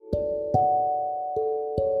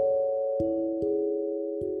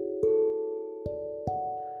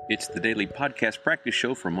It's the daily podcast practice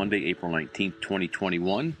show for Monday, April 19th,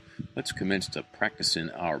 2021. Let's commence to practicing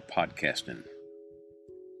our podcasting.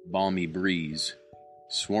 Balmy breeze,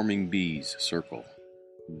 swarming bees circle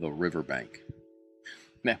the riverbank.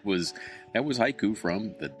 That was haiku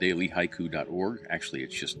from the dailyhaiku.org. Actually,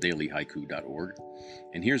 it's just dailyhaiku.org.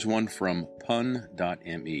 And here's one from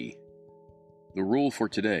pun.me. The rule for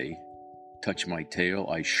today, touch my tail,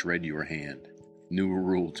 I shred your hand. New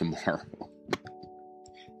rule tomorrow.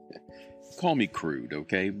 Call me crude,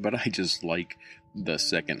 okay? But I just like the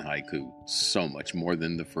second haiku so much more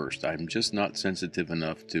than the first. I'm just not sensitive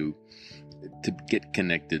enough to get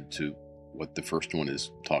connected to what the first one is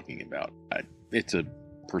talking about. It's a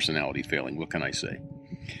personality failing. What can I say?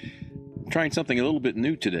 I'm trying something a little bit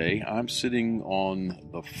new today. I'm sitting on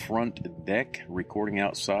the front deck recording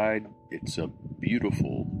outside. It's a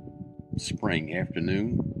beautiful spring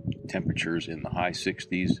afternoon. Temperatures in the high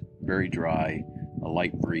 60s, very dry, a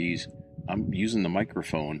light breeze. I'm using the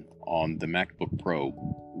microphone on the MacBook Pro,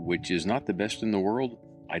 which is not the best in the world.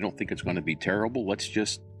 I don't think it's going to be terrible. Let's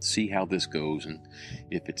just see how this goes, and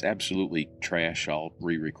if it's absolutely trash, I'll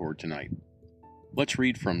re-record tonight. Let's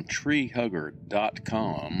read from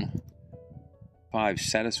treehugger.com. 5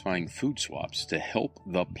 satisfying food swaps to help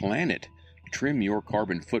the planet. Trim your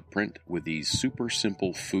carbon footprint with these super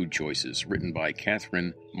simple food choices, written by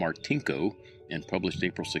Catherine Martinko and published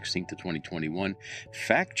April 16th, 2021.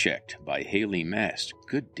 Fact-checked by Haley Mast.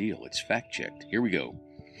 Good deal, it's fact-checked. Here we go.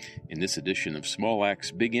 In this edition of Small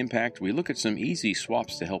Acts, Big Impact, we look at some easy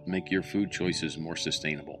swaps to help make your food choices more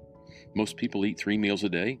sustainable. Most people eat 3 meals a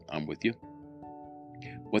day. I'm with you.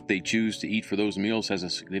 What they choose to eat for those meals has a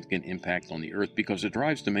significant impact on the earth because it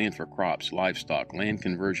drives demand for crops, livestock, land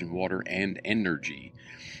conversion, water, and energy.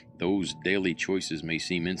 Those daily choices may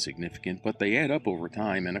seem insignificant, but they add up over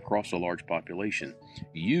time and across a large population.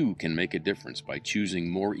 You can make a difference by choosing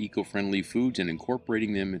more eco-friendly foods and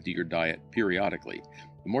incorporating them into your diet periodically.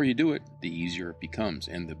 The more you do it, the easier it becomes,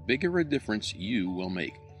 and the bigger a difference you will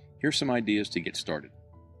make. Here's some ideas to get started.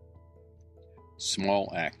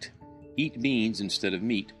 Small act. Eat beans instead of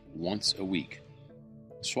meat once a week.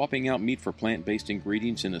 Swapping out meat for plant-based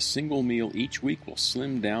ingredients in a single meal each week will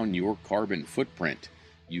slim down your carbon footprint.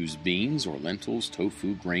 Use beans or lentils,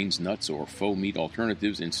 tofu, grains, nuts, or faux meat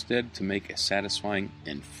alternatives instead to make a satisfying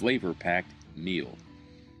and flavor-packed meal.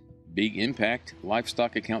 Big impact.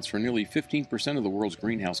 Livestock accounts for nearly 15% of the world's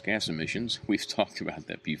greenhouse gas emissions. We've talked about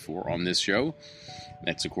that before on this show.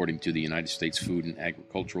 That's according to the United States Food and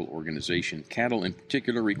Agricultural Organization. Cattle in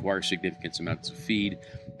particular require significant amounts of feed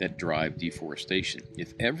that drive deforestation.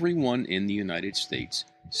 If everyone in the United States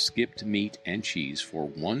skipped meat and cheese for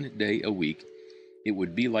 1 day a week, it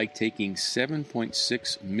would be like taking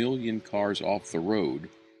 7.6 million cars off the road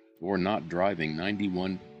or not driving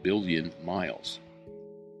 91 billion miles.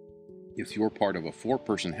 If you're part of a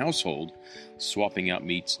 4-person household, swapping out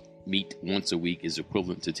meat once a week is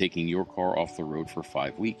equivalent to taking your car off the road for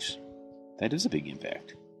 5 weeks. That is a big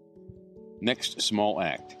impact. Next small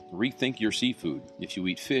act. Rethink your seafood. If you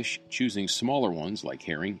eat fish, choosing smaller ones like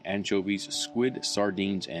herring, anchovies, squid,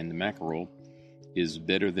 sardines, and mackerel is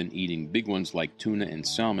better than eating big ones like tuna and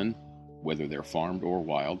salmon, whether they're farmed or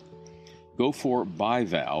wild. Go for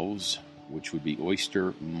bivalves, which would be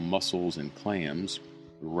oyster, mussels, and clams,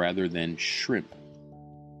 rather than shrimp.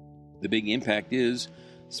 The big impact is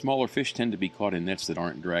smaller fish tend to be caught in nets that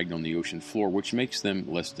aren't dragged on the ocean floor, which makes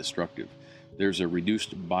them less destructive. There's a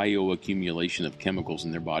reduced bioaccumulation of chemicals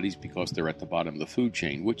in their bodies because they're at the bottom of the food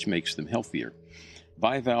chain, which makes them healthier.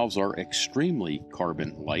 Bivalves are extremely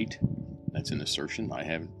carbon light. That's an assertion. I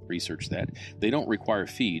haven't researched that. They don't require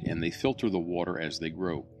feed, and they filter the water as they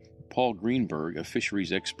grow. Paul Greenberg, a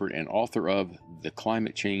fisheries expert and author of The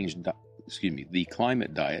Climate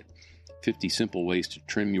Diet, 50 Simple Ways to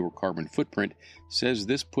Trim Your Carbon Footprint, says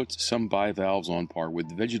this puts some bivalves on par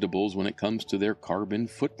with vegetables when it comes to their carbon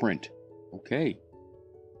footprint. Okay.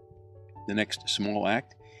 The next small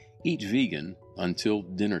act, eat vegan until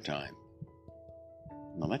dinner time.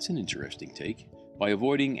 Now that's an interesting take. By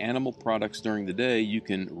avoiding animal products during the day, you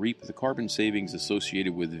can reap the carbon savings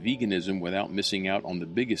associated with veganism without missing out on the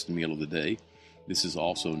biggest meal of the day. This is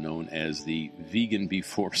also known as the Vegan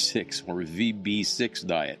Before 6 or VB6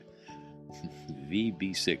 diet.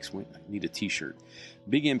 VB6, I need a t-shirt.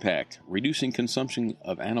 Big impact. Reducing consumption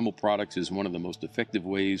of animal products is one of the most effective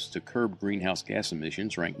ways to curb greenhouse gas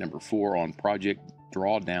emissions, ranked number 4 on Project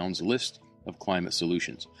Drawdown's list of climate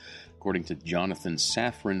solutions. According to Jonathan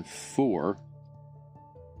Safran Foer,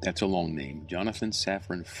 that's a long name, Jonathan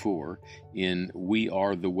Safran Foer, in We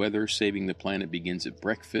Are the Weather, Saving the Planet Begins at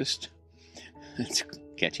Breakfast. It's a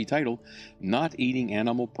catchy title. Not eating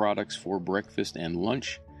animal products for breakfast and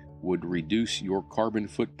lunch would reduce your carbon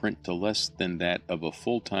footprint to less than that of a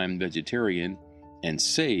full-time vegetarian and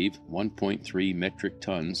save 1.3 metric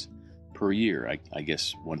tons per year. I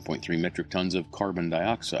guess 1.3 metric tons of carbon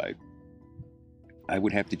dioxide. I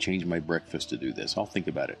would have to change my breakfast to do this. I'll think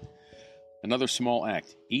about it. Another small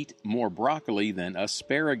act. Eat more broccoli than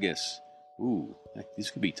asparagus. Ooh, this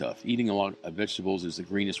could be tough. Eating a lot of vegetables is the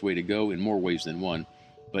greenest way to go in more ways than one.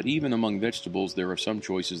 But even among vegetables, there are some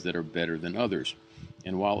choices that are better than others.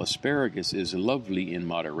 And while asparagus is lovely in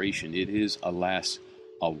moderation, it is, alas,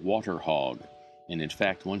 a water hog. And in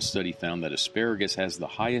fact, one study found that asparagus has the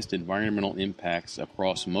highest environmental impacts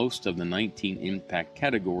across most of the 19 impact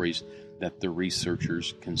categories that the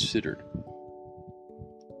researchers considered.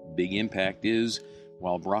 Big impact is,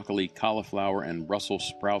 while broccoli, cauliflower, and Brussels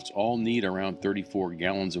sprouts all need around 34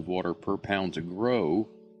 gallons of water per pound to grow,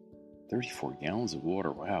 34 gallons of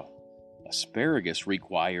water, wow. Asparagus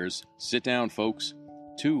requires, sit down folks,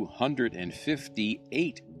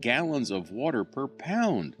 258 gallons of water per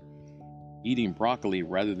pound. Eating broccoli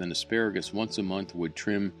rather than asparagus once a month would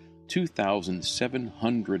trim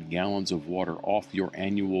 2,700 gallons of water off your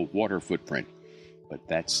annual water footprint. But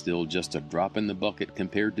that's still just a drop in the bucket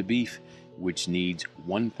compared to beef, which needs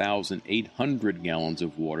 1,800 gallons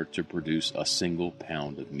of water to produce a single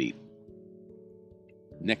pound of meat.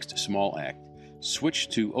 Next small act. Switch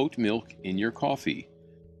to oat milk in your coffee.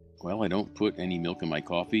 Well, I don't put any milk in my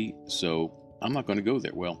coffee, so I'm not going to go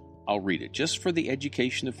there. Well, I'll read it, just for the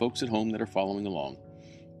education of folks at home that are following along.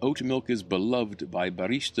 Oat milk is beloved by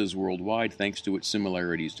baristas worldwide thanks to its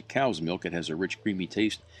similarities to cow's milk. It has a rich, creamy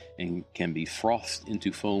taste and can be frothed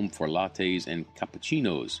into foam for lattes and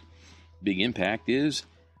cappuccinos. Big impact is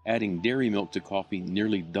adding dairy milk to coffee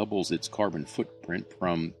nearly doubles its carbon footprint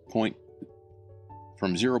from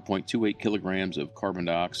 0.28 kilograms of carbon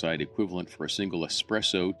dioxide equivalent for a single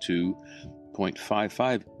espresso to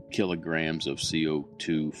 0.55 kilograms of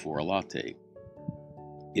CO2 for a latte.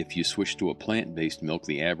 If you switch to a plant-based milk,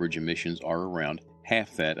 the average emissions are around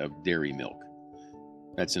half that of dairy milk.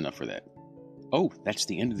 That's enough for that. Oh, that's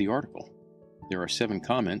the end of the article. There are 7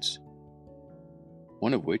 comments,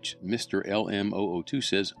 one of which, Mr. LM002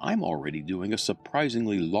 says, I'm already doing a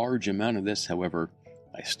surprisingly large amount of this, however,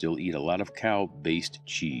 I still eat a lot of cow-based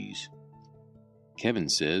cheese. Kevin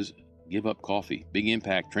says, give up coffee. Big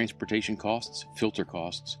impact, transportation costs, filter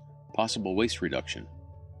costs, possible waste reduction.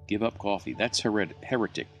 Give up coffee. That's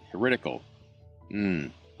heretical.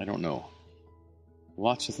 I don't know.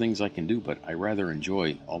 Lots of things I can do, but I rather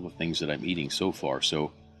enjoy all the things that I'm eating so far,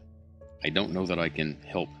 so I don't know that I can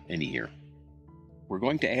help any here. We're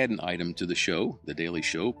going to add an item to the show, the Daily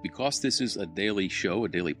Show. Because this is a daily show, a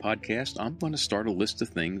daily podcast, I'm going to start a list of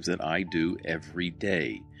things that I do every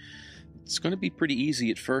day. It's going to be pretty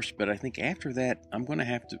easy at first, but I think after that, I'm going to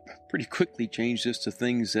have to pretty quickly change this to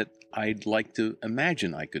things that I'd like to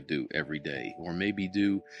imagine I could do every day, or maybe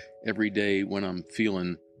do every day when I'm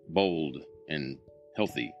feeling bold and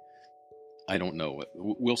healthy. I don't know.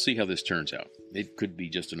 We'll see how this turns out. It could be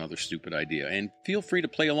just another stupid idea. And feel free to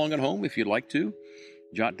play along at home if you'd like to.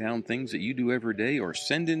 Jot down things that you do every day or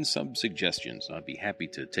send in some suggestions. I'd be happy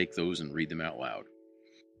to take those and read them out loud.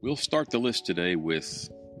 We'll start the list today with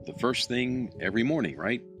the first thing every morning,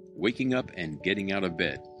 right? Waking up and getting out of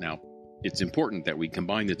bed. Now, it's important that we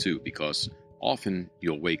combine the two because often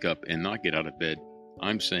you'll wake up and not get out of bed.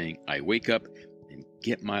 I'm saying I wake up and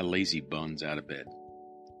get my lazy buns out of bed.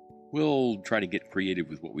 We'll try to get creative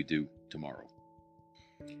with what we do tomorrow.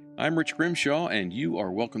 I'm Rich Grimshaw, and you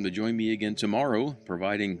are welcome to join me again tomorrow,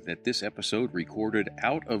 providing that this episode recorded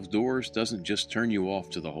out of doors doesn't just turn you off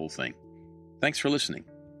to the whole thing. Thanks for listening.